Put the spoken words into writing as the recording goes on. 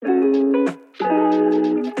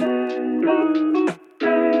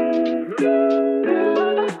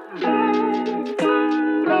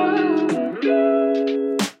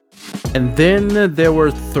And then there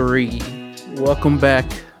were three. Welcome back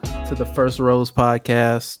to the First Rose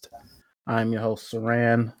podcast. I'm your host,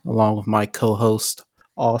 Saran, along with my co-host,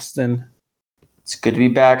 Austin. It's good to be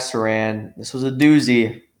back, Saran. This was a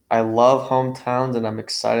doozy. I love hometowns, and I'm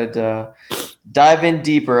excited to dive in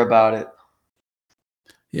deeper about it.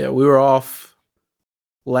 Yeah, we were off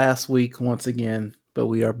last week once again, but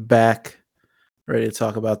we are back, ready to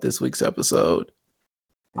talk about this week's episode.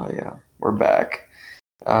 Oh yeah, we're back.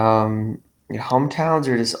 Hometowns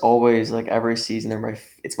are just always like every season.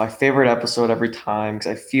 It's my favorite episode every time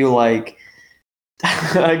because I feel like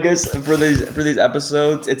I guess for these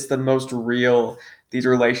episodes, it's the most real these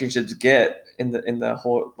relationships get in the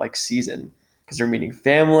whole like season because they're meeting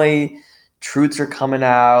family, truths are coming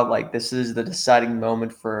out. Like this is the deciding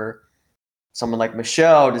moment for someone like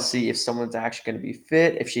Michelle to see if someone's actually going to be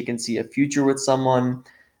fit, if she can see a future with someone.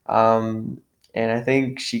 And I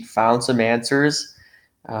think she found some answers.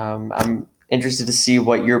 I'm interested to see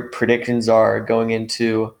what your predictions are going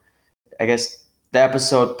into, I guess, the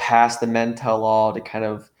episode past the men tell all to kind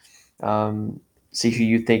of see who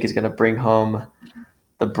you think is going to bring home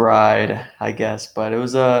the bride, I guess. But it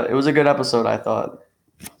was a good episode, I thought.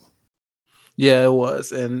 Yeah, it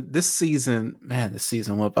was. And this season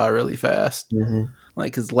went by really fast. Mm-hmm.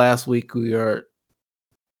 Like, because last week we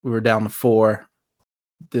were down to 4.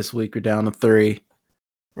 This week we're down to 3.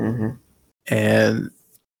 Mm-hmm. And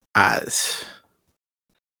I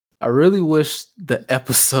really wish the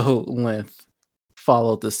episode length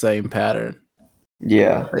followed the same pattern.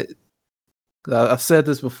 Yeah. I've said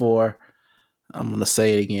this before. I'm going to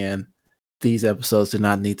say it again. These episodes do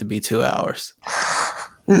not need to be 2 hours.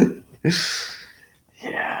 Yeah,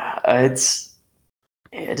 it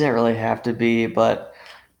didn't really have to be, but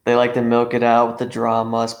they like to milk it out with the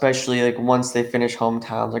drama, especially like once they finish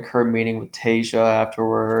hometowns, like her meeting with Tasia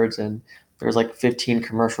afterwards, and there's like 15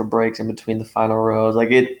 commercial breaks in between the final rows. Like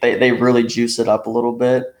they really juice it up a little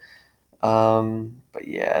bit. But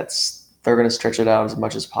yeah, they're gonna stretch it out as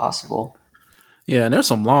much as possible. Yeah, and there's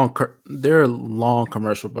some there are long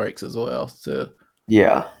commercial breaks as well too.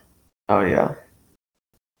 Yeah. Oh yeah.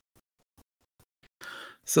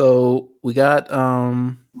 So we got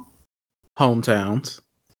hometowns,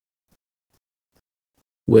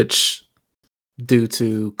 which due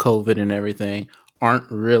to COVID and everything aren't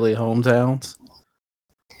really hometowns.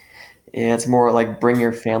 Yeah, it's more like bring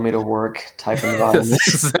your family to work type environment.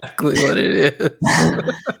 That's exactly what it is.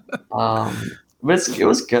 But it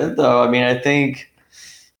was good though. I mean,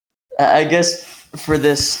 I guess for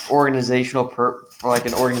this organizational for like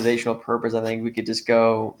an organizational purpose, I think we could just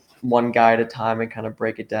go one guy at a time and kind of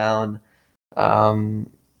break it down. But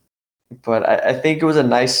I think it was a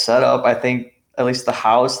nice setup. I think at least the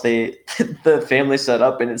house the family set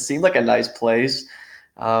up, and it seemed like a nice place.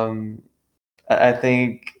 I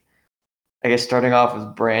think, I guess starting off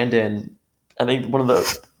with Brandon, I think one of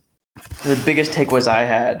the biggest takeaways I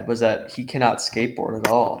had was that he cannot skateboard at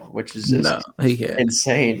all, which is just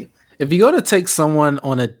insane. If you're going to take someone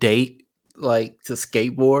on a date, like to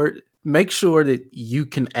skateboard, make sure that you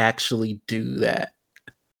can actually do that.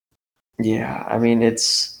 Yeah, I mean, it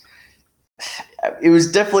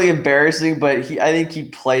was definitely embarrassing, but I think he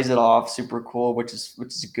plays it off super cool, which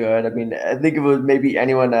is good. I mean, I think if it was maybe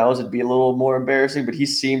anyone else, it'd be a little more embarrassing, but he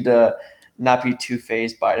seemed to not be too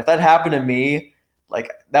fazed by it. If that happened to me,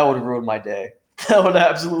 like that would ruin my day. That would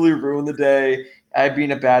absolutely ruin the day. I'd be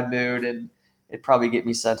in a bad mood, and it'd probably get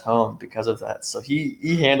me sent home because of that. So he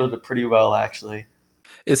handled it pretty well, actually.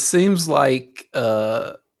 It seems like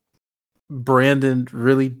Brandon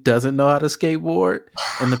really doesn't know how to skateboard,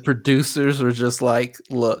 and the producers are just like,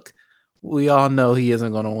 look, we all know he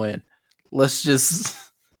isn't going to win. Let's just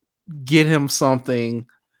get him something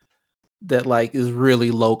that like is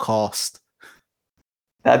really low cost.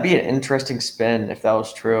 That'd be an interesting spin if that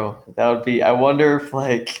was true. That would be, I wonder if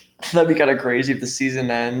like, that'd be kind of crazy if the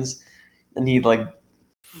season ends and he like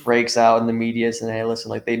breaks out in the media saying, hey,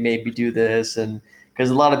 listen, like they made me do this. And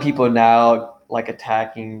because a lot of people now like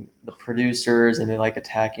attacking the producers and they like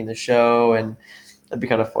attacking the show. And that'd be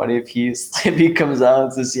kind of funny if he comes out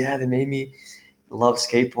and says, yeah, they made me love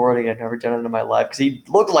skateboarding. I've never done it in my life, because he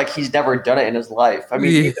looked like he's never done it in his life. I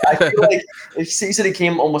mean, yeah. I feel like if he said he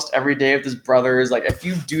came almost every day with his brothers, like if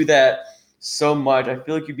you do that so much, I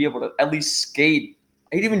feel like you'd be able to at least skate.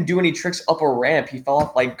 He didn't even do any tricks up a ramp. He fell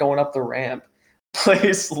off like going up the ramp.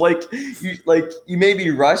 Place like you may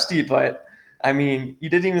be rusty, but I mean, you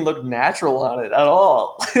didn't even look natural on it at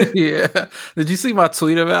all. Yeah. Did you see my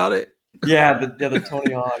tweet about it? Yeah, the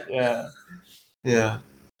Tony Hawk. Yeah.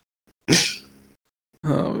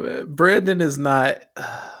 Oh man, Brandon is not,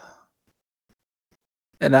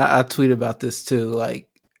 and I tweet about this too. Like,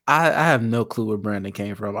 I have no clue where Brandon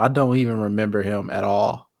came from. I don't even remember him at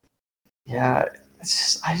all. Yeah,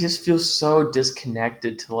 I just feel so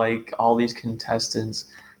disconnected to like all these contestants.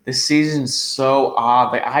 This season's so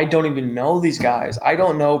odd. Like I don't even know these guys. I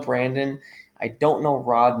don't know Brandon. I don't know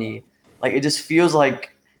Rodney. Like it just feels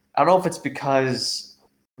like I don't know if it's because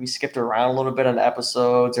we skipped around a little bit on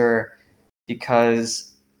episodes or because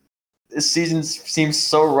this season seems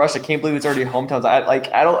so rushed. I can't believe it's already hometowns.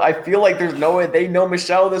 I feel like there's no way they know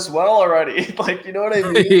Michelle this well already. Like you know what I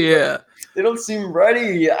mean? Yeah. They don't seem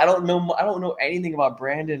ready. I don't know anything about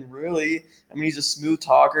Brandon really. I mean, he's a smooth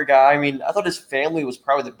talker guy. I mean, I thought his family was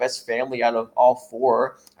probably the best family out of all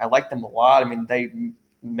four. I like them a lot. I mean, they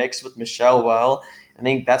mixed with Michelle well. I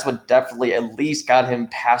think that's what definitely at least got him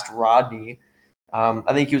past Rodney.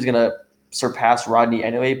 I think he was gonna surpass Rodney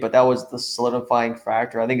anyway, but that was the solidifying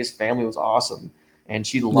factor. I think his family was awesome, and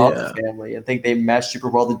she loved Yeah. the family. I think they meshed super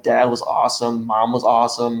well. The dad was awesome. Mom was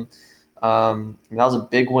awesome. And that was a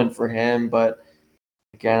big win for him. But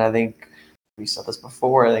again, I think we said this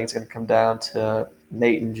before. I think it's going to come down to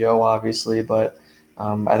Nate and Joe, obviously. But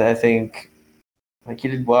I think like he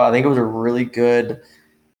did well. I think it was a really good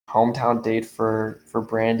hometown date for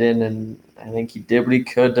Brandon, and I think he did what he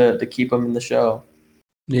could to keep him in the show.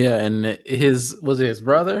 Yeah, and was it his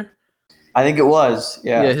brother? I think it was.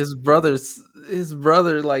 Yeah, Yeah. his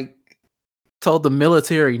brother like told the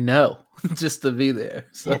military no just to be there.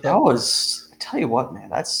 Yeah, So that was. I tell you what, man,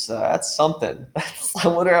 that's something. I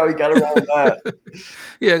wonder how he got around with that.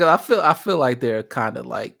 yeah, 'cause I feel like they're kind of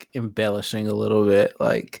like embellishing a little bit.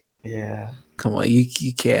 Like, Yeah. come on,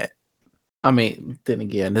 you can't. I mean, then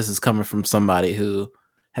again, this is coming from somebody who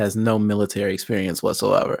has no military experience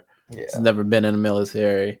whatsoever. He's Yeah. never been in the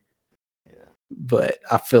military, Yeah. but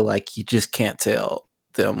I feel like you just can't tell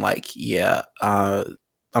them like, yeah,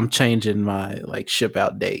 I'm changing my like ship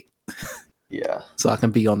out date Yeah. so I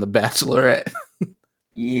can be on The Bachelorette.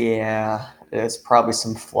 Yeah, there's probably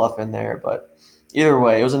some fluff in there, but either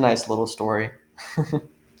way, it was a nice little story.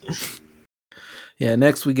 Yeah,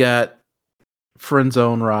 next we got Friend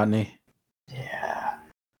Zone Rodney. Yeah,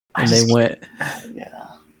 I And they just went yeah.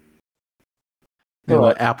 they Go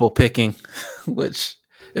went ahead. apple picking, which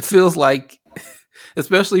it feels like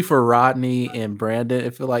especially for Rodney and Brandon,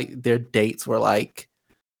 it feel like their dates were like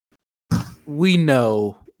we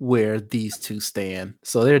know where these two stand.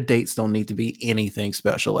 So their dates don't need to be anything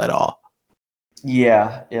special at all.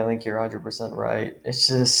 Yeah, I think you're 100% right. It's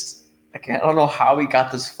just I don't know how we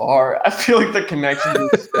got this far. I feel like the connection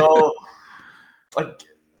is so like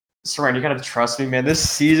Saran, you gotta trust me, man. This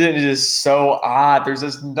season is just so odd.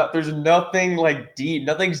 There's nothing like deep.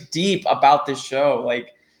 Nothing's deep about this show. Like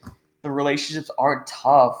the relationships aren't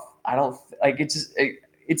tough. I don't like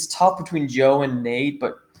it's tough between Joe and Nate,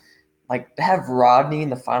 but like to have Rodney in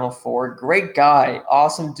the final four, great guy,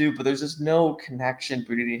 awesome dude, but there's just no connection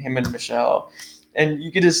between him and Michelle. And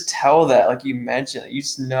you could just tell that, like you mentioned, you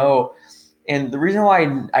just know. And the reason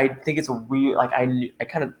why I think it's weird, like I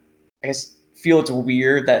kind of I guess feel it's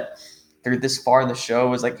weird that they're this far in the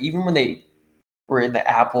show is like even when they were in the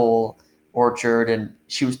apple orchard and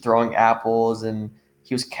she was throwing apples and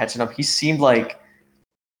he was catching up, he seemed like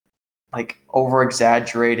over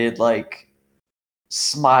exaggerated, like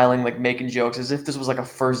smiling, like making jokes as if this was like a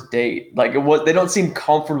first date. Like it was they don't seem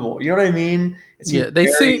comfortable. You know what I mean? It seemed Yeah,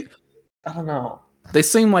 very I don't know. they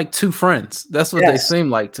seem like two friends. That's what they Yes. seem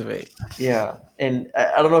like to me. Yeah. And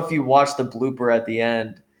I don't know if you watched the blooper at the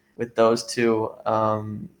end with those two.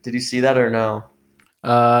 Did you see that or no?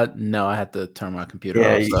 No, I had to turn my computer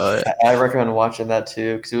Yeah, off. So I recommend watching that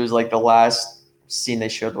too because it was like the last scene they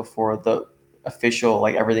showed before the official,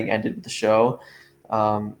 like everything ended with the show,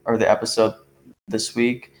 or the episode this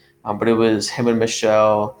week. But it was him and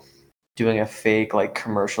Michelle doing a fake like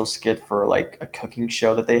commercial skit for like a cooking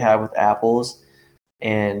show that they have with apples,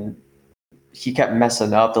 and he kept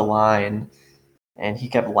messing up the line and he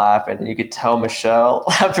kept laughing and you could tell Michelle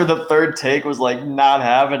after the third take was like not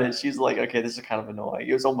having it. She's like, okay, this is kind of annoying.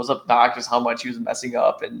 It was almost obnoxious how much he was messing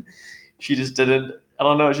up and she just didn't I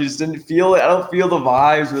don't know, she just didn't feel it. I don't feel the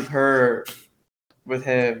vibes with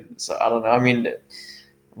him. So I don't know. I mean,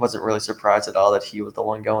 wasn't really surprised at all that he was the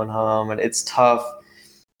one going home. And it's tough.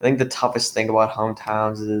 I think the toughest thing about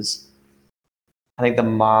hometowns is I think the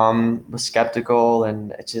mom was skeptical,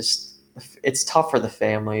 and it's tough for the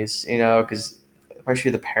families, because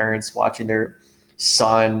especially the parents watching their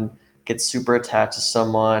son get super attached to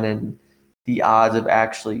someone, and the odds of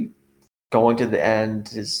actually going to the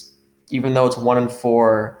end is even though it's 1 in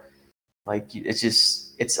 4, like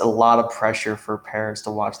it's a lot of pressure for parents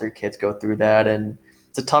to watch their kids go through that, and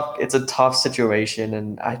it's a tough situation,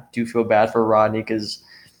 and I do feel bad for Rodney because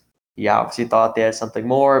he obviously thought they had something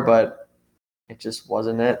more, but it just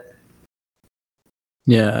wasn't it.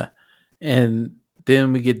 Yeah. And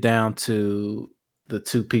then we get down to the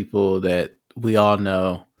two people that we all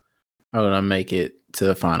know are going to make it to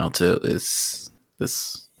the final two.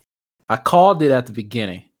 I called it at the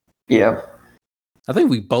beginning. Yeah. I think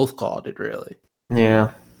we both called it, really.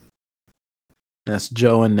 Yeah. That's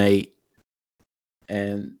Joe and Nate.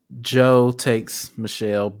 And Joe takes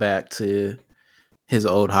Michelle back to his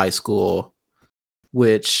old high school,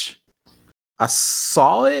 which I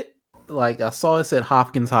saw it. Like, I saw it at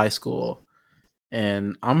Hopkins High School.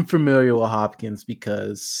 And I'm familiar with Hopkins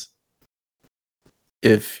because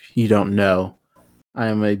if you don't know, I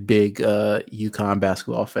am a big UConn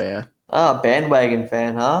basketball fan. Bandwagon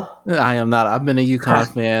fan, huh? I am not. I've been a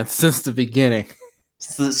UConn fan since the beginning.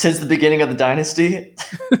 Since the beginning of the dynasty?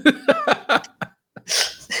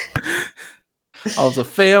 I was a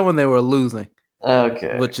fan when they were losing.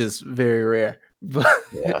 Okay. Which is very rare. But,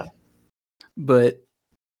 yeah. But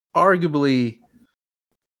arguably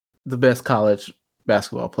the best college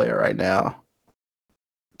basketball player right now,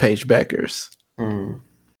 Paige Beckers,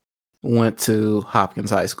 went to Hopkins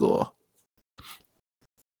High School.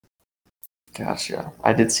 Gotcha.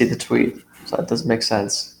 I did see the tweet, so that does make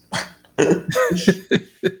sense. If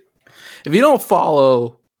you don't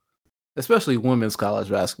follow, especially women's college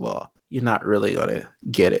basketball, you're not really gonna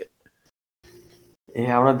get it.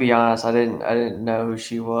 Yeah, I'm gonna be honest. I didn't know who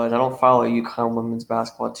she was. I don't follow UConn women's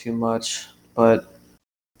basketball too much, but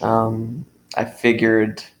I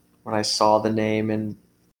figured when I saw the name and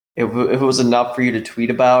if it was enough for you to tweet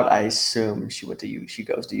about, I assume she goes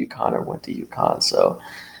to UConn or went to UConn, so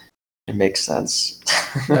it makes sense.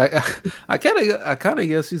 I kind of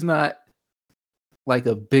guess she's not like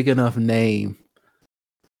a big enough name,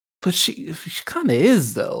 but she kind of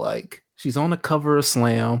is though. Like, she's on the cover of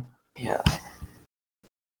Slam. Yeah.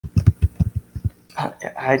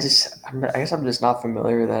 I guess I'm just not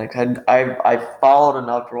familiar with that. I followed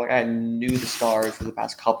enough where like I knew the Stars for the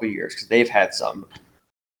past couple of years because they've had some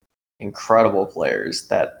incredible players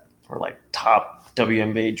that were like top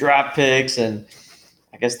WNBA draft picks, and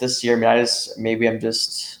I guess this year, maybe I'm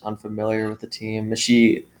just unfamiliar with the team. Is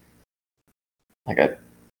she like a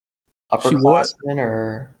upperclassman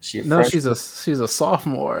or is she a freshman? She's a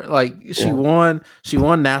sophomore. Like, she won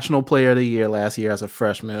National Player of the Year last year as a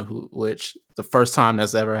freshman, which the first time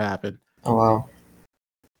that's ever happened. Oh wow.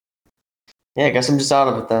 Yeah, I guess I'm just out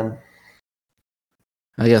of it then.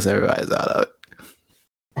 I guess everybody's out of it.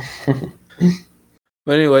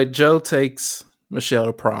 But anyway, Joe takes Michelle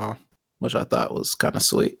to prom, which I thought was kind of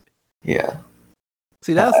sweet. Yeah.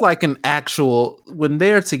 See, that's like an actual, when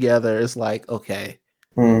they're together, it's like, okay,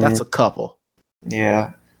 that's a couple.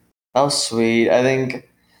 Yeah. That was sweet. I think,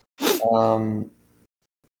 I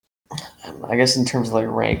guess in terms of like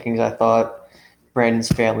rankings, I thought Brandon's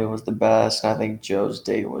family was the best. And I think Joe's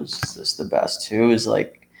date was just the best too. It was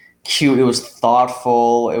like cute. It was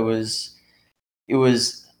thoughtful. It was,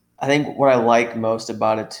 I think what I like most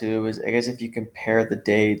about it too is, I guess if you compare the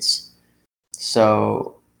dates,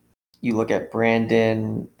 so you look at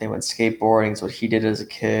Brandon, they went skateboarding, it's what he did as a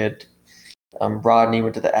kid. Rodney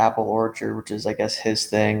went to the apple orchard, which is, I guess, his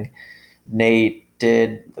thing. Nate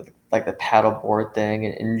did like the paddleboard thing,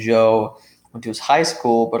 and Joe went to his high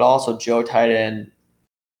school, but also Joe tied in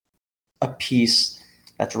a piece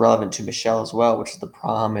that's relevant to Michelle as well, which is the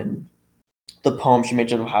prom and the poem she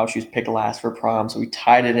mentioned of how she was picked last for prom. So we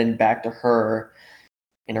tied it in back to her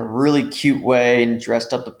in a really cute way and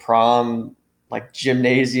dressed up the prom like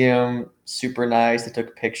gymnasium, super nice. They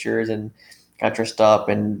took pictures and got dressed up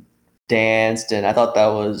and danced, and I thought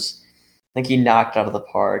I think he knocked it out of the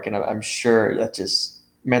park, and I'm sure that just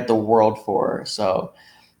meant the world for her. So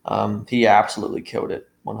he absolutely killed it,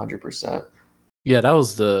 100%. Yeah, that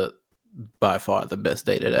was by far the best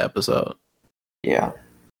dated episode. Yeah,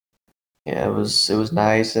 it was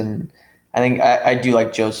nice, and I think I do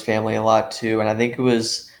like Joe's family a lot too, and I think it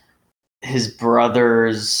was his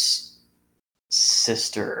brother's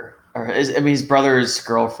sister, or his brother's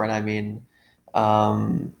girlfriend. I mean,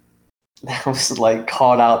 that was like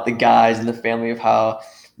called out the guys in the family of how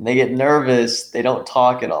when they get nervous, they don't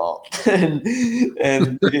talk at all, and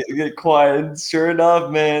get quiet. And sure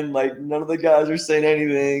enough, man, like none of the guys are saying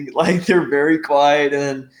anything. Like they're very quiet.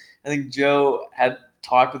 And I think Joe had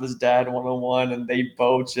talked with his dad one-on-one, and they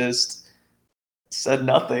both just said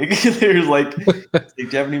nothing. They're like, "Do you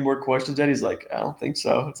have any more questions, Ed?" He's like, "I don't think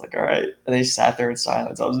so." It's like, all right. And they sat there in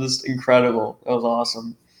silence. That was just incredible. That was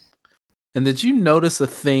awesome. And did you notice a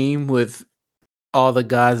theme with all the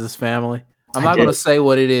guys' family? I'm not going to say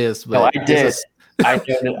what it is, but no, I did.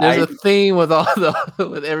 There's a theme with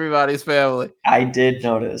with everybody's family. I did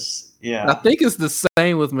notice. Yeah. I think it's the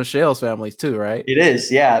same with Michelle's families too, right? It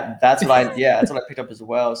is. Yeah. That's what I picked up as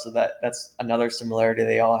well. So that's another similarity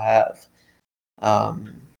they all have.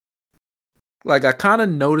 Like I kind of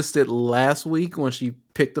noticed it last week when she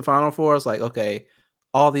picked the final four. I was like, okay,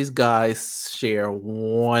 all these guys share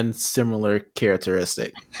one similar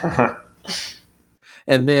characteristic.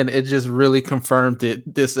 And then it just really confirmed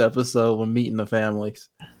it this episode when meeting the families.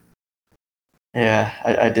 Yeah,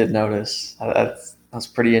 I did notice. That's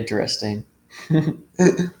pretty interesting.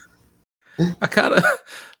 I kind of.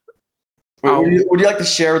 Would you like to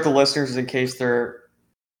share with the listeners in case they're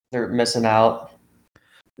missing out?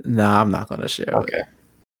 Nah, I'm not going to share. Okay.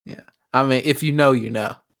 Yeah, I mean, if you know, you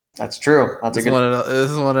know. That's true. This is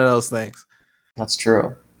one of those things. That's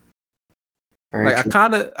true. Very true.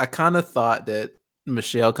 I kind of thought that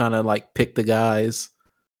Michelle kind of like picked the guys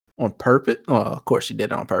on purpose. Well, of course she did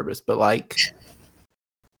it on purpose, but like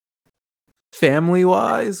family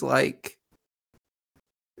wise, like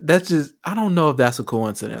that's just, I don't know if that's a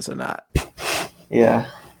coincidence or not. Yeah.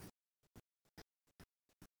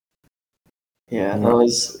 Yeah, I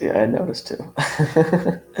noticed too.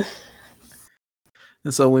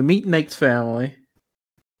 And so we meet Nate's family,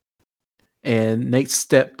 and Nate's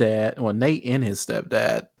stepdad, well, Nate and his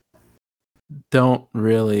stepdad don't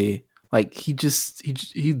really like. He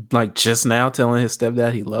like just now telling his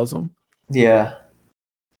stepdad he loves him. Yeah,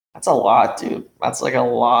 that's a lot, dude. That's like a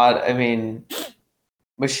lot. I mean,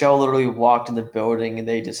 Michelle literally walked in the building, and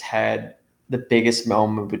they just had the biggest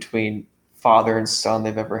moment between father and son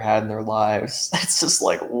they've ever had in their lives. That's just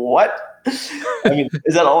like, what? I mean,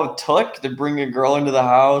 is that all it took to bring a girl into the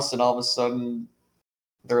house, and all of a sudden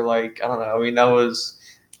they're like, I don't know. I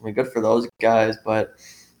mean, good for those guys, but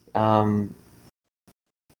I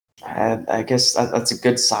guess that's a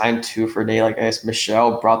good sign too for Nate. Like, I guess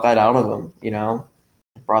Michelle brought that out of him,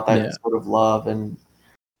 brought that sort of love and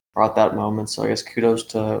brought that moment. So I guess kudos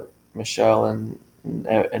to Michelle and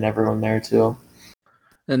everyone there too.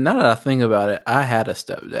 And now that I think about it, I had a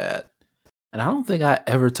stepdad, and I don't think I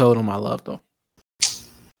ever told him I loved him.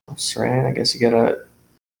 That's right. I guess you gotta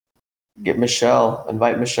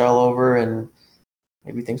invite Michelle over, and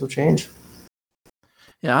maybe things will change.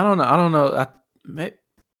 Yeah, I don't know.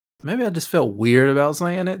 Maybe I just felt weird about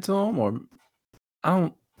saying it to him, or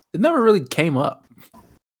it never really came up.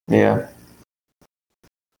 Yeah.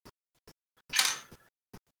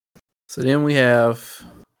 So then we have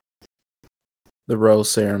the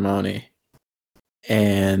rose ceremony,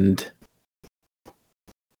 and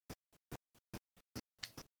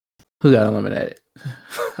who got eliminated?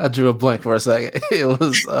 I drew a blank for a second. It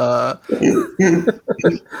was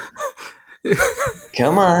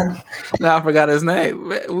Come on. Now I forgot his name.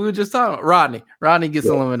 We were just talking about Rodney. Rodney gets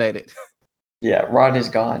eliminated. Yeah, Rodney's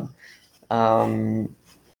gone.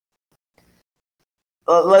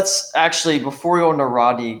 Let's actually, before we go into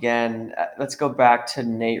Rodney again, let's go back to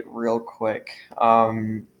Nate real quick.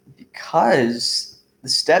 Because the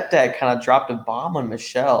stepdad kind of dropped a bomb on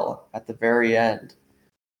Michelle at the very end.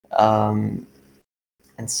 And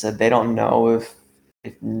said they don't know if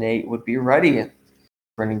Nate would be ready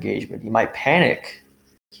for an engagement. He might panic.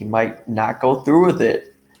 He might not go through with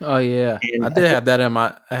it. Oh yeah, and I had that in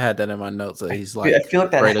my notes. That he's like, I feel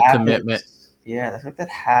like that afraid of commitment. Yeah, I think that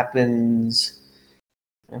happens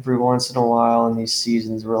every once in a while in these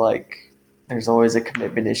seasons where like there's always a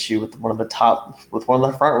commitment issue with one of the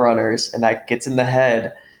front runners, and that gets in the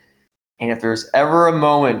head. And if there's ever a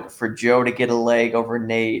moment for Joe to get a leg over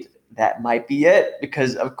Nate, that might be it.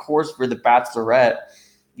 Because of course, for the Bachelorette,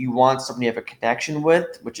 you want somebody you have a connection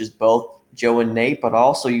with, which is both Joe and Nate, but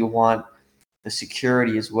also you want the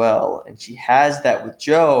security as well. And she has that with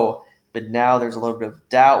Joe, but now there's a little bit of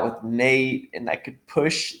doubt with Nate, and that could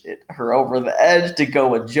push her over the edge to go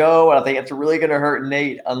with Joe. And I think it's really going to hurt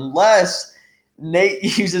Nate unless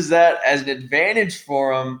Nate uses that as an advantage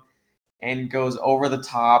for him and goes over the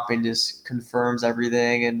top and just confirms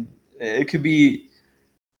everything. And it could be,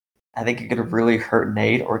 I think it could really hurt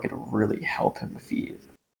Nate, or it could really help him if he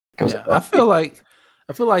goes. Yeah, I feel like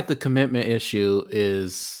the commitment issue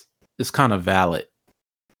is kind of valid.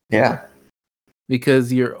 Yeah.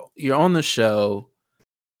 Because you're on the show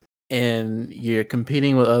and you're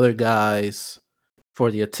competing with other guys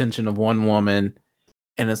for the attention of one woman,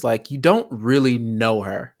 and it's like you don't really know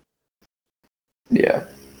her. Yeah.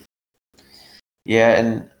 Yeah,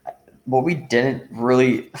 and what we didn't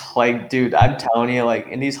really like, dude, I'm telling you, like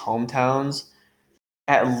in these hometowns,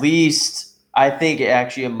 at least I think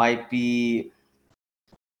it might be.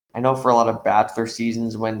 I know for a lot of Bachelor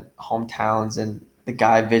seasons when hometowns and the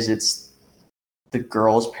guy visits the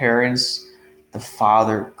girl's parents, the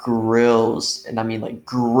father grills, and I mean like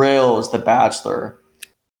grills the bachelor,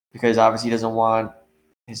 because obviously he doesn't want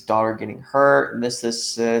his daughter getting hurt and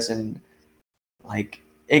this, and like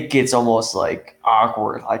it gets almost like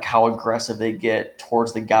awkward, like how aggressive they get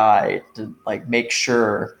towards the guy to like make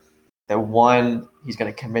sure that one, he's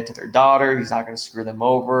going to commit to their daughter, he's not going to screw them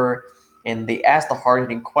over, and they ask the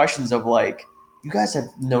hard-hitting questions of like, you guys have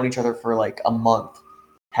known each other for like a month,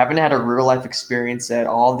 haven't had a real life experience at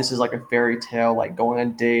all. This is like a fairy tale, like going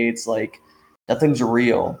on dates, like nothing's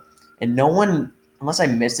real, and no one, unless I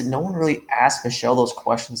missed it, no one really asked Michelle those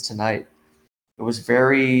questions tonight. It was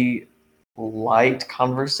very light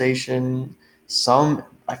conversation.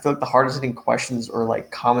 I feel like the hardest hitting questions or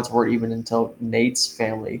like comments weren't even until Nate's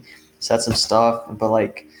family said some stuff, but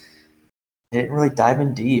like they didn't really dive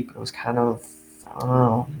in deep. It was kind of, I don't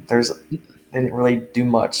know. They didn't really do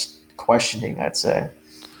much questioning, I'd say.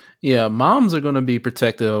 Yeah, moms are going to be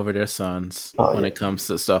protective over their sons when it comes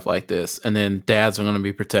to stuff like this, and then dads are going to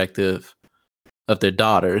be protective of their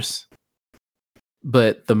daughters.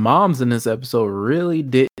 But the moms in this episode really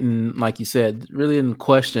didn't, like you said, really didn't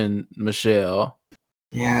question Michelle.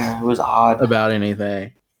 Yeah, it was odd about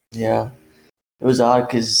anything. Yeah, it was odd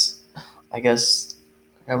because I guess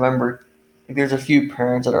I remember there's a few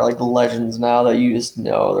parents that are like legends now that you just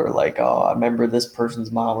know. They're like, oh, I remember this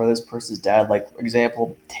person's mom or this person's dad. Like, for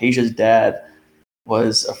example, Tasha's dad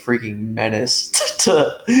was a freaking menace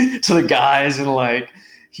to the guys, and like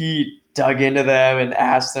he dug into them and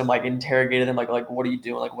asked them, like interrogated them, like what are you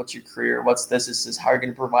doing? Like, what's your career? What's this? This is how you're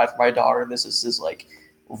gonna provide for my daughter. This is like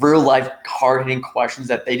real life hard hitting questions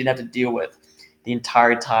that they didn't have to deal with the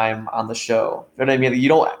entire time on the show. You know what I mean?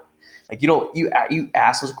 You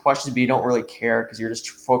ask those questions, but you don't really care because you're just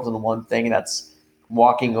focused on one thing, and that's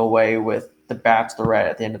walking away with the bachelorette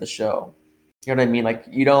at the end of the show. You know what I mean? Like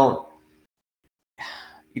you don't.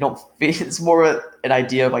 It's more of an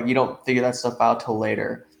idea of like you don't figure that stuff out till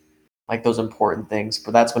later, like those important things.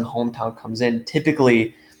 But that's when hometown comes in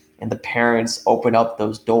typically, and the parents open up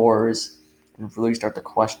those doors and really start to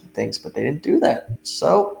question things. But they didn't do that,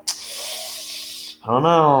 so I don't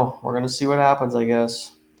know. We're gonna see what happens, I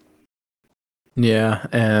guess. Yeah,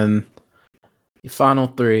 and the final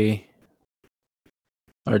three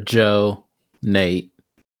are Joe, Nate,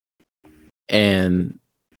 and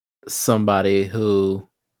somebody who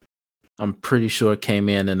I'm pretty sure came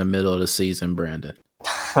in the middle of the season, Brandon.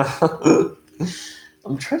 I'm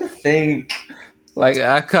trying to think. Like,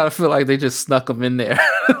 I kind of feel like they just snuck him in there.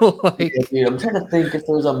 Like, yeah, dude, I'm trying to think if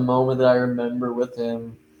there was a moment that I remember with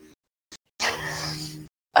him.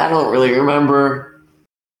 I don't really remember.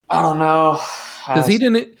 I don't know. Because he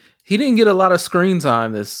didn't get a lot of screen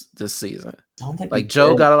time this season. I don't think like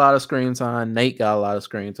Joe got a lot of screen time, Nate got a lot of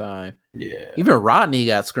screen time. Yeah. Even Rodney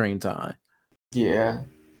got screen time. Yeah.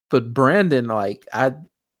 But Brandon, like I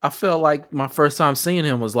felt like my first time seeing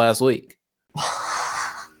him was last week.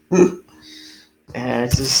 And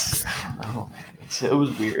it's just, I don't know, man. It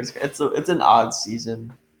was weird. It's an odd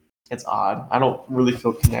season. It's odd. I don't really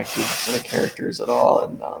feel connected to the characters at all,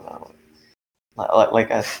 and I don't know.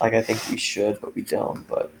 Like I think we should, but we don't.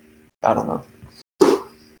 But I don't know.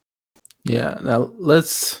 Yeah. Now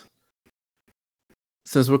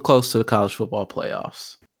since we're close to the college football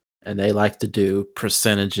playoffs, and they like to do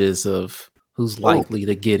percentages of who's likely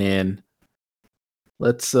to get in.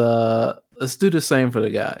 Let's do the same for the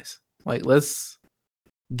guys. Like, let's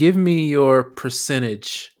give me your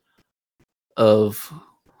percentage of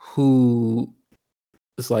who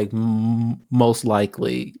is like most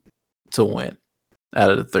likely to win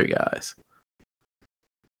out of the three guys.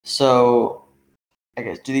 So, I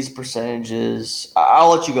guess do these percentages. I'll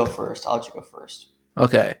let you go first.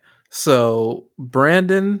 Okay. So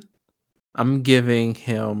Brandon, I'm giving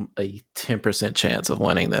him a 10% chance of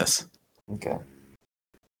winning this. Okay.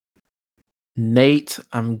 Nate,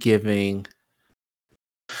 I'm giving.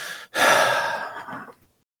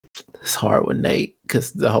 It's hard with Nate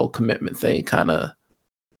because the whole commitment thing kind of.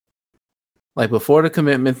 Like before the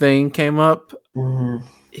commitment thing came up,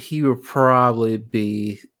 he would probably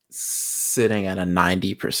be sitting at a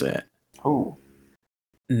 90%. Oh.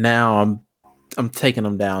 Now I'm taking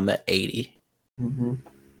him down to 80. Mm-hmm.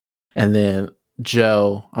 And then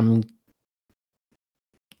Joe, I'm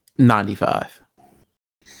 95.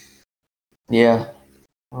 Yeah,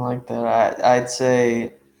 I like that. I'd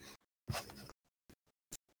say.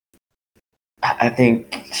 I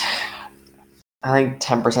think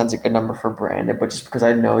 10% is a good number for Brandon, but just because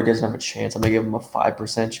I know he doesn't have a chance, I'm gonna give him a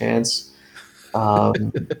 5% chance.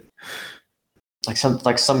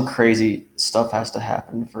 Like some crazy stuff has to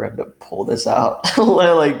happen for him to pull this out.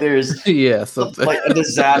 Like there's yeah, like a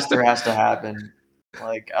disaster has to happen.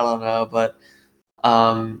 Like I don't know, but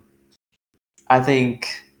Um, I think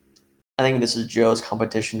this is Joe's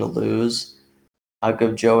competition to lose. I'll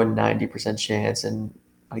give Joe a 90% chance, and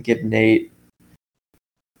I give Nate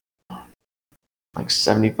like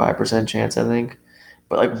 75% chance, I think.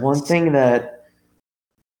 But like one thing that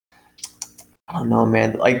I don't know,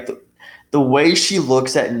 man, like the way she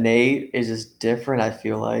looks at Nate is just different. I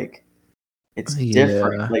feel like it's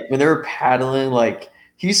different. Yeah. Like when they were paddling, like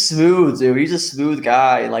he's smooth, dude. He's a smooth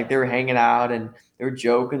guy. And like they were hanging out and they were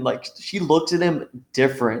joking. Like she looked at him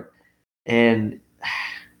different, and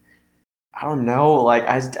I don't know. Like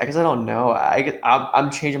I guess I don't know.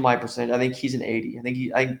 I'm changing my percentage. I think he's an 80. I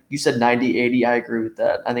think you said 90, 80. I agree with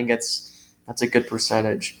that. I think that's a good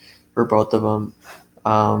percentage for both of them.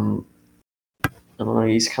 I don't know.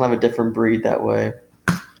 He's kind of a different breed that way.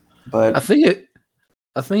 But I think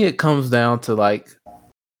it comes down to like,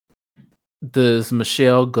 does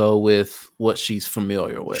Michelle go with what she's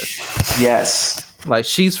familiar with? yes, Like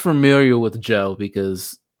she's familiar with Joe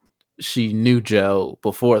because she knew Joe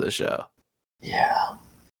before the show. yeah,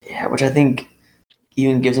 which I think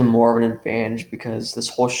even gives him more of an advantage because this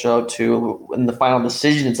whole show too, in the final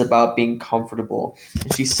decision, it's about being comfortable.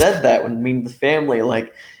 And she said that when meeting the family,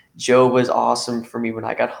 like Joe was awesome for me when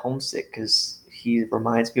I got homesick because he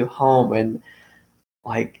reminds me of home, and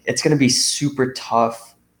like it's gonna be super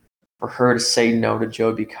tough for her to say no to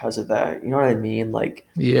Joe because of that. You know what I mean? Like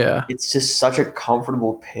Yeah. it's just such a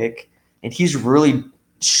comfortable pick, and he's really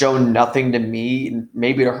shown nothing to me, and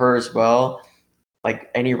maybe to her as well, like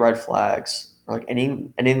any red flags or like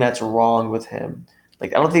anything that's wrong with him.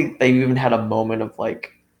 Like I don't think they even had a moment of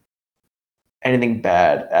like anything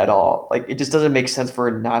bad at all. Like it just doesn't make sense for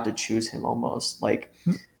her not to choose him almost. Like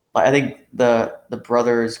I think the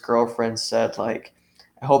brother's girlfriend said like,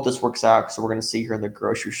 I hope this works out because we're gonna see her in the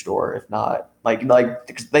grocery store. If not,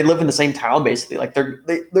 because they live in the same town basically. Like they're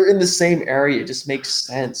in the same area. It just makes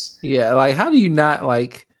sense. Yeah. Like, how do you not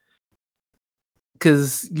like?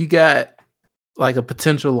 Because you got like a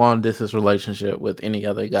potential long distance relationship with any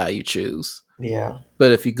other guy you choose. Yeah.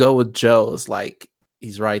 But if you go with Joe, it's like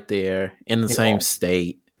he's right there in the Yeah. same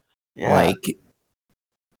state. Yeah. Like,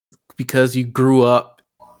 because you grew up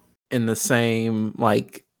in the same,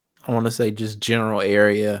 like, I want to say just general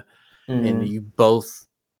area, and Mhm. you both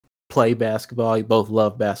play basketball, you both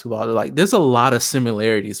love basketball. Like, there's a lot of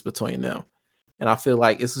similarities between them. And I feel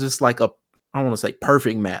like it's just like I don't want to say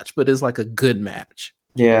perfect match, but it's like a good match.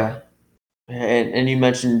 Yeah. And you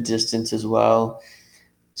mentioned distance as well.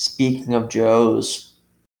 Speaking of Joe's,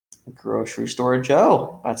 grocery store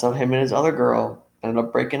Joe. That's how him and his other girl ended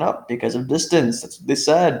up breaking up because of distance. That's what they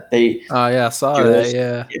said. Oh, yeah, I saw that. Joe's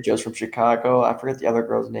Yeah. Joe's from Chicago. I forget the other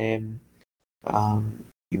girl's name.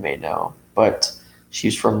 You may know, but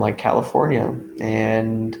she's from like California,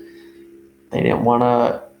 and they didn't want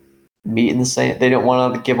to meet in the same. They didn't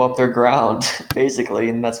want to give up their ground, basically,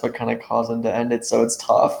 and that's what kind of caused them to end it. So it's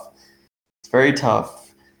tough. It's very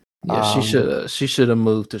tough. Yeah, she should have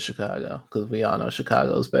moved to Chicago because we all know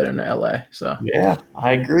Chicago's better than LA. So Yeah,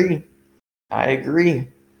 I agree. But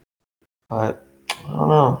I don't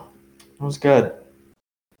know. It was good.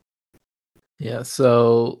 yeah,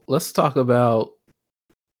 so let's talk about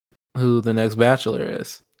who the next Bachelor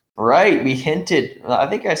is. Right, we hinted. I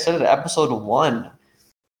think I said it episode 1,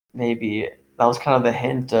 maybe. That was kind of the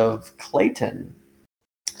hint of Clayton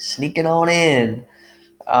sneaking on in.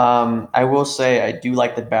 I will say I do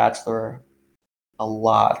like The Bachelor a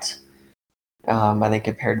lot. I think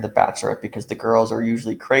compared to The Bachelorette because the girls are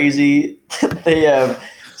usually crazy. They have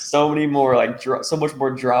so many more so much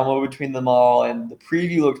more drama between them all, and the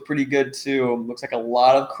preview looked pretty good too. Looks like a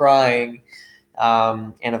lot of crying.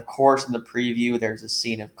 And of course, in the preview, there's a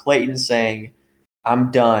scene of Clayton saying,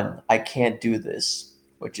 "I'm done. I can't do this,"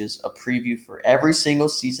 which is a preview for every single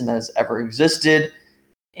season that has ever existed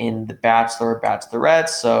in The Bachelor or Bachelorette.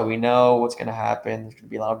 So we know what's going to happen. There's going to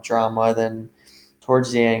be a lot of drama. Then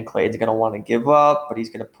towards the end, Clayton's going to want to give up, but he's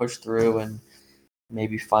going to push through and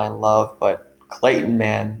maybe find love. But Clayton,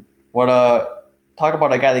 man, talk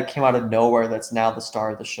about a guy that came out of nowhere that's now the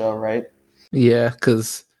star of the show, right? Yeah,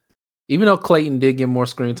 because even though Clayton did get more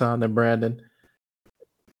screen time than Brandon,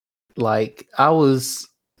 like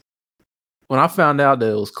when I found out that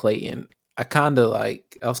it was Clayton, I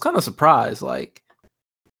was kind of surprised. Like,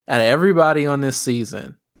 out of everybody on this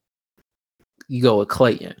season, you go with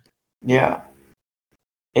Clayton. Yeah.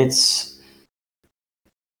 It's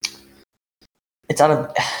out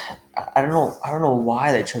of I don't know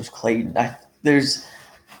why they chose Clayton. I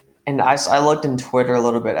looked in Twitter a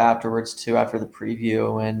little bit afterwards too after the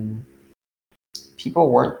preview, and people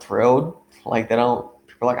weren't thrilled. Like people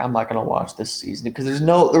are like, I'm not gonna watch this season because there's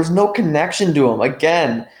no connection to him.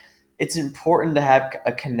 Again, it's important to have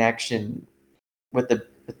a connection with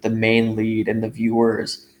the main lead and the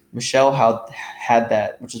viewers. Michelle had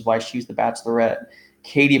that, which is why she's the Bachelorette.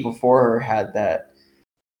 Katie before her had that.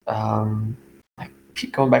 Like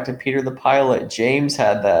going back to Peter the pilot, James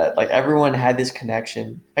had that. Like everyone had this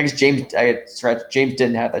connection. I guess James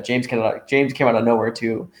didn't have that. James came out of nowhere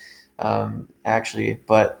too, actually.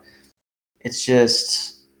 But it's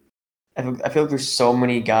just I feel like there's so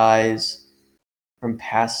many guys from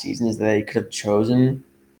past seasons that they could have chosen.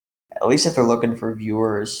 At least if they're looking for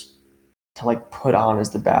viewers to like put on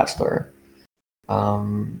as the Bachelor. I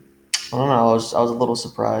don't know. I was a little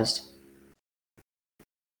surprised.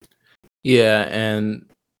 Yeah, and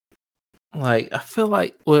like I feel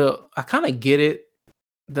like, well, I kind of get it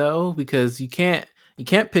though, because you can't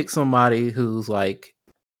pick somebody who's like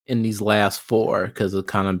in these last four, because it'll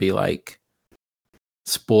kind of be like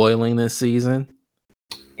spoiling this season.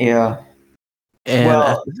 Yeah. And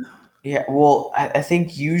I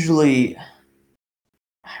think usually,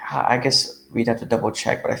 I guess we'd have to double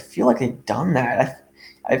check, but I feel like they've done that.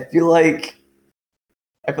 I feel like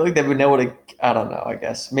they would know what I don't know. I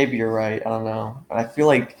guess maybe you're right. I don't know, but I feel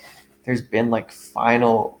like there's been like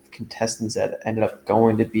final contestants that ended up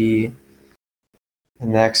going to be the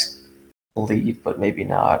next lead, but maybe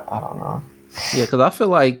not. I don't know. yeah, because I feel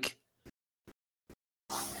like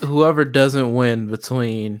whoever doesn't win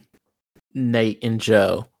between Nate and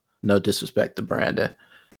Joe, no disrespect to Brandon,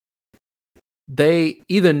 they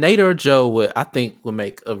either Nate or Joe would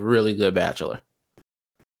make a really good Bachelor.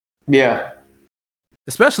 Yeah.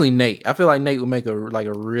 Especially Nate. I feel like Nate would make a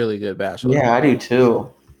really good Bachelor. Yeah, I do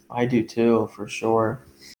too, for sure.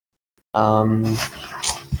 Yeah, I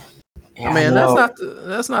mean,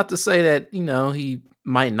 that's not to say that, he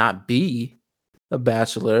might not be a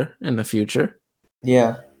Bachelor in the future.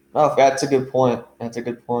 Yeah. Oh, that's a good point.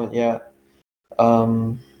 Yeah.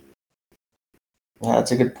 Yeah,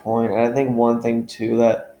 that's a good point. And I think one thing too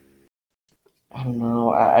that I don't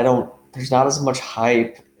know, I don't there's not as much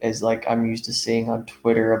hype as like I'm used to seeing on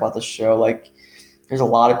Twitter about the show. Like there's a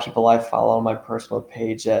lot of people I follow on my personal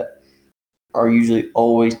page that are usually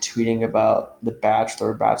always tweeting about the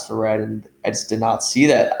Bachelor, Bachelorette, and I just did not see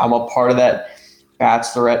that. I'm a part of that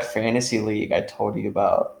Bachelorette fantasy league I told you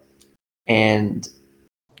about. And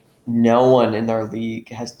no one in our league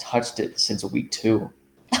has touched it since week 2.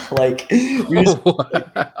 like we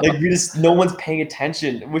just no one's paying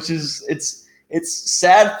attention, which is it's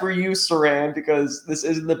sad for you, Saran, because this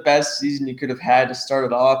isn't the best season you could have had to start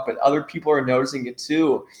it off, but other people are noticing it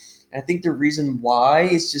too. And I think the reason why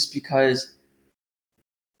is just because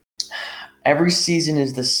every season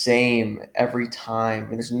is the same every time,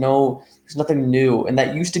 and there's nothing new, and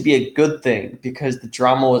that used to be a good thing because the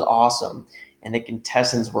drama was awesome and the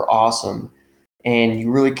contestants were awesome and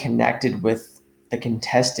you really connected with the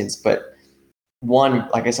contestants. But one,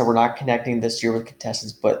 like I said, we're not connecting this year with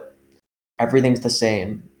contestants, but everything's the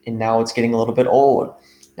same, and now it's getting a little bit old.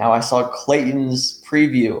 Now I saw Clayton's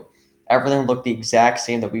preview. Everything looked the exact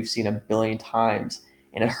same that we've seen a billion times,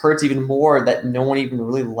 and it hurts even more that no one even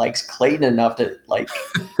really likes Clayton enough to like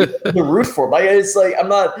to root for him. Like it's like I'm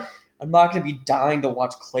not gonna be dying to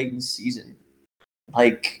watch Clayton's season.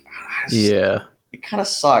 Like Yeah. it kind of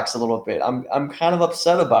sucks a little bit. I'm kind of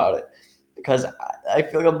upset about it because I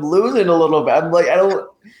feel like I'm losing a little bit. I'm like I don't.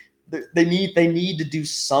 They need to do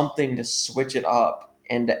something to switch it up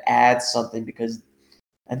and to add something because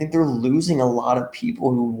I think they're losing a lot of people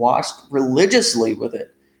who watched religiously with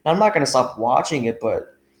it. And I'm not going to stop watching it,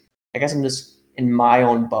 but I guess I'm just in my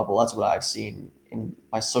own bubble. That's what I've seen in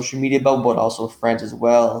my social media bubble, but also friends as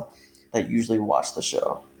well that usually watch the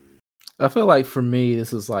show. I feel like for me,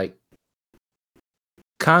 this is like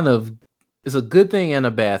kind of it's a good thing and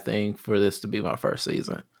a bad thing for this to be my first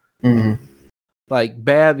season. Mm-hmm. Like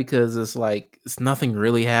bad because it's like it's nothing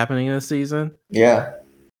really happening this season. Yeah.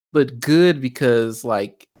 But good because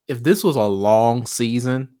like if this was a long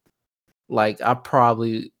season, like I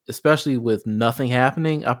probably, especially with nothing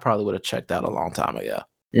happening, I probably would have checked out a long time ago.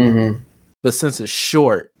 Mm-hmm. But since it's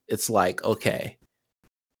short, it's like, okay,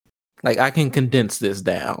 like I can condense this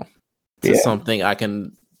down to something I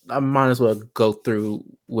might as well go through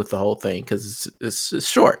with the whole thing because it's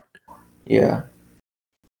short. Yeah.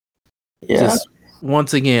 Yeah. Just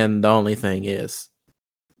once again, the only thing is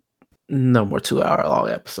no more 2-hour long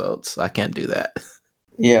episodes. I can't do that.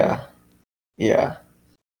 Yeah. Yeah.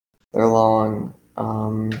 They're long.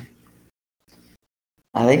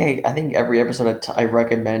 I think every episode I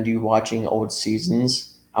recommend you watching old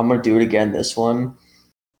seasons. I'm gonna do it again. This one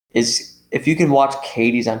is if you can watch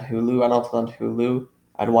Katie's on Hulu. I don't know if it's on Hulu.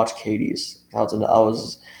 I'd watch Katie's. That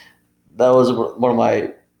was one of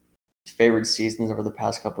my favorite seasons over the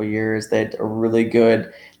past couple of years. They had really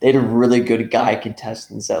good guy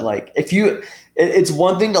contestants that like it's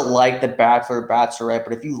one thing to like the Bachelor, Bachelorette,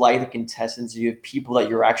 but if you like the contestants, you have people that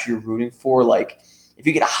you're actually rooting for. Like if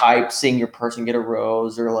you get hyped seeing your person get a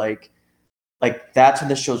rose, or like that's when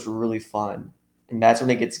the show's really fun. And that's when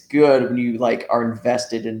it gets good, when you like are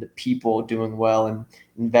invested in the people doing well and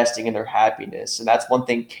investing in their happiness. And that's one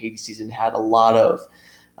thing Katie's season had a lot of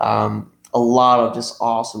just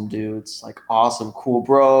awesome dudes, like awesome, cool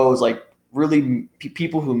bros, like really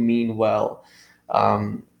people who mean well.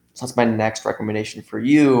 So that's my next recommendation for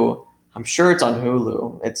you. I'm sure it's on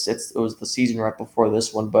Hulu. It was the season right before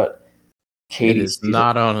this one, but It Katie's is season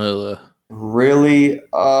not on Hulu. really.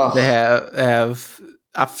 They have.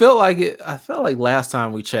 I felt like last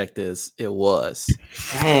time we checked this, it was.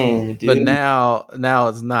 Dang, But dude. now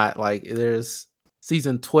it's not. Like there's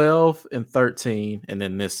season 12 and 13, and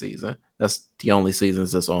then this season. That's the only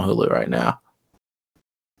seasons that's on Hulu right now.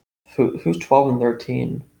 Who's 12 and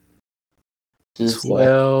 13?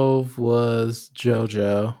 12 was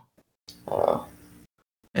JoJo, Oh,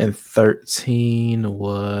 and 13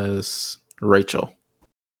 was Rachel.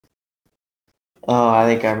 I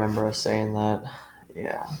think I remember us saying that.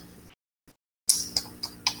 Yeah.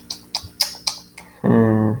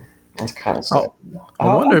 That's kind of sad.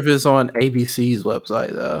 I wonder if it's on ABC's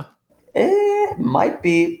website though. It might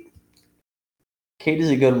be. Kate is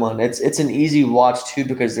a good one. It's an easy watch too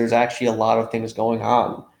because there's actually a lot of things going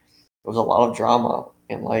on. There was a lot of drama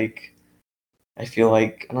and like I feel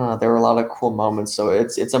like I don't know, there were a lot of cool moments. So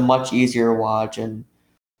it's a much easier watch, and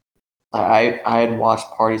I had watched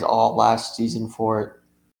parties all last season for it,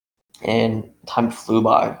 and time flew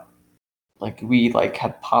by. Like we like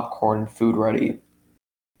had popcorn and food ready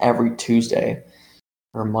every Tuesday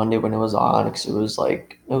or Monday when it was on because it was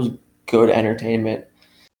good entertainment.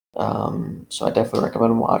 So I definitely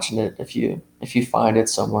recommend watching it if you find it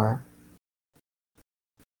somewhere.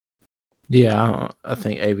 Yeah, I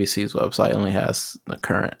think ABC's website only has the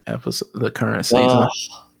current episode, the current season. Ugh,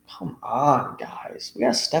 come on, guys, we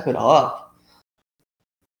gotta step it up.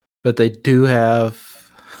 But they do have.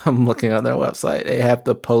 I'm looking on their website. They have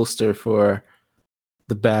the poster for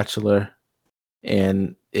The Bachelor,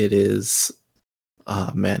 and it is.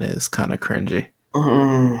 Oh man, it is kind of cringy.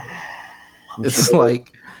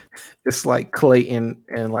 It's like Clayton,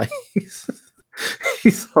 and like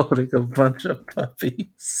he's holding a bunch of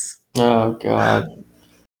puppies. Oh God.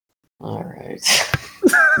 All right.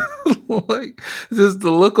 Like just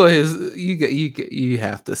the look on his, you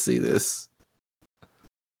have to see this.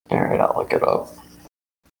 All right, I'll look it up.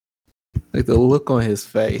 Like the look on his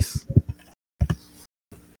face.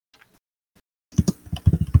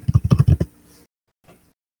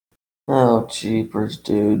 Oh jeepers,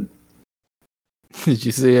 dude. Did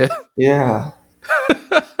you see it? Yeah.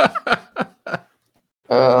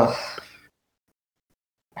 I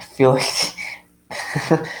feel like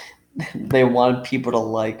they want people to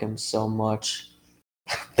like him so much.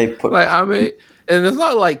 They put like I mean, and it's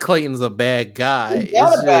not like Clayton's a bad guy. he's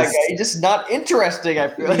not It's a bad just guy. He's just not interesting. I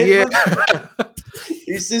feel like yeah.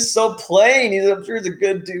 he's just so plain. I'm sure he's a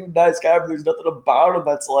good dude, nice guy, but there's nothing about him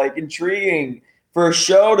that's like intriguing for a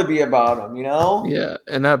show to be about him. You know? Yeah,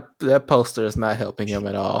 and that poster is not helping him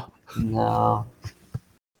at all. No,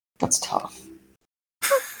 that's tough.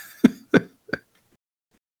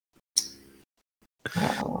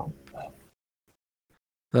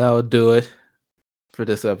 That would do it for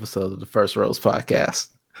this episode of the First Rose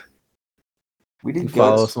Podcast. We did good.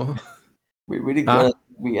 Follow us on. We did good. I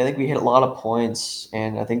think we hit a lot of points,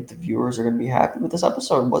 and I think the viewers are going to be happy with this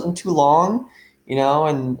episode. It wasn't too long,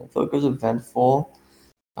 and I feel like it was eventful.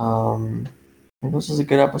 I think this is a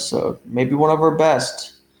good episode. Maybe one of our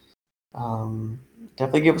best.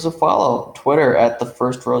 Definitely give us a follow. Twitter at the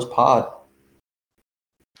First Rose Pod.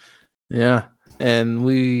 Yeah, and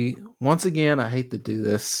we once again, I hate to do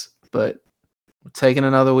this, but we're taking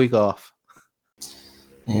another week off.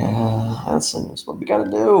 Yeah, that's what we got to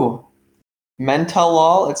do. Men tell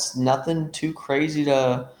all. It's nothing too crazy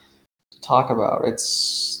to talk about.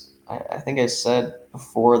 I think I said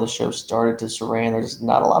before the show started to Saran, there's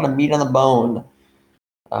not a lot of meat on the bone.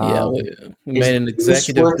 Yeah, we made an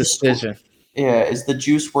executive decision. Is the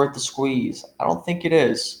juice worth the squeeze? I don't think it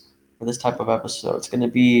is for this type of episode. It's going to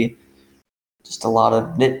be just a lot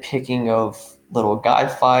of nitpicking of little guy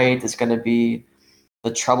fight. It's going to be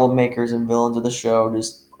the troublemakers and villains of the show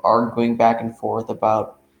just arguing back and forth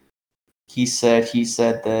about he said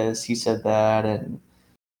this, he said that, and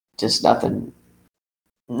just nothing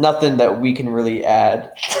that we can really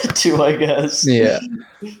add to, I guess. Yeah.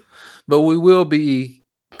 But we will be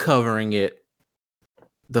covering it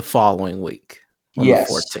the following week. on the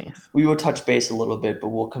Yes, 14th. we will touch base a little bit, but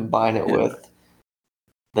we'll combine it with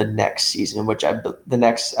the next season, the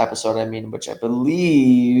next episode, which I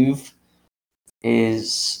believe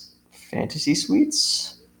is Fantasy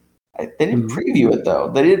Suites. They didn't preview it though.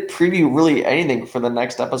 They didn't preview really anything for the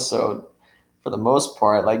next episode. For the most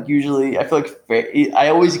part, like usually, I feel like I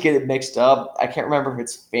always get it mixed up. I can't remember if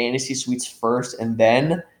it's Fantasy Suites first and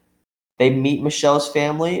then they meet Michelle's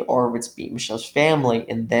family, or if it's meet Michelle's family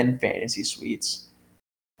and then Fantasy Suites.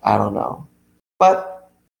 I don't know,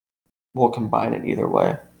 but we'll combine it either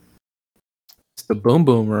way. It's the Boom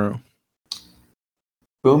Boom Room.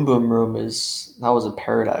 Boom Boom Room that was a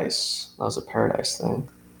paradise. That was a paradise thing.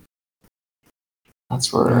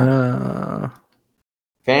 That's where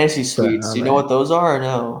Fantasy Suites. Do you know what those are or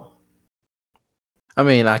no? I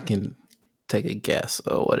mean, I can take a guess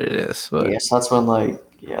of what it is, but yes, that's when I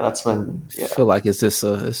feel like they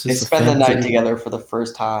spend the night together for the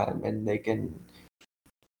first time and they can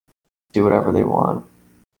do whatever they want.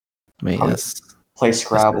 I mean, play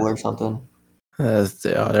Scrabble or something.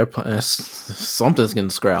 They're playing. Something's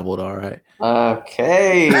getting scrabbled, all right.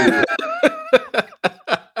 Okay.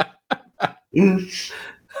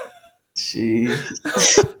 Jeez.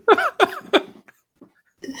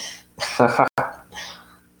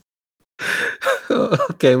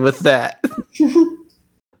 Okay, with that,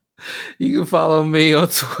 you can follow me on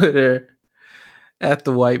Twitter at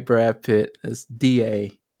the White Brad Pitt. That's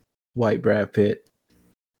DA White Brad Pitt.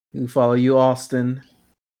 You can follow you, Austin.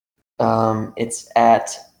 It's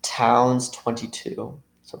at Towns22.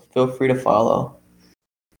 So feel free to follow.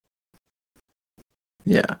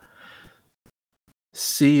 Yeah.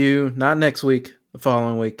 See you not next week, the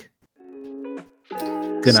following week.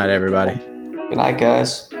 Good night, everybody. Good night,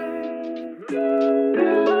 guys.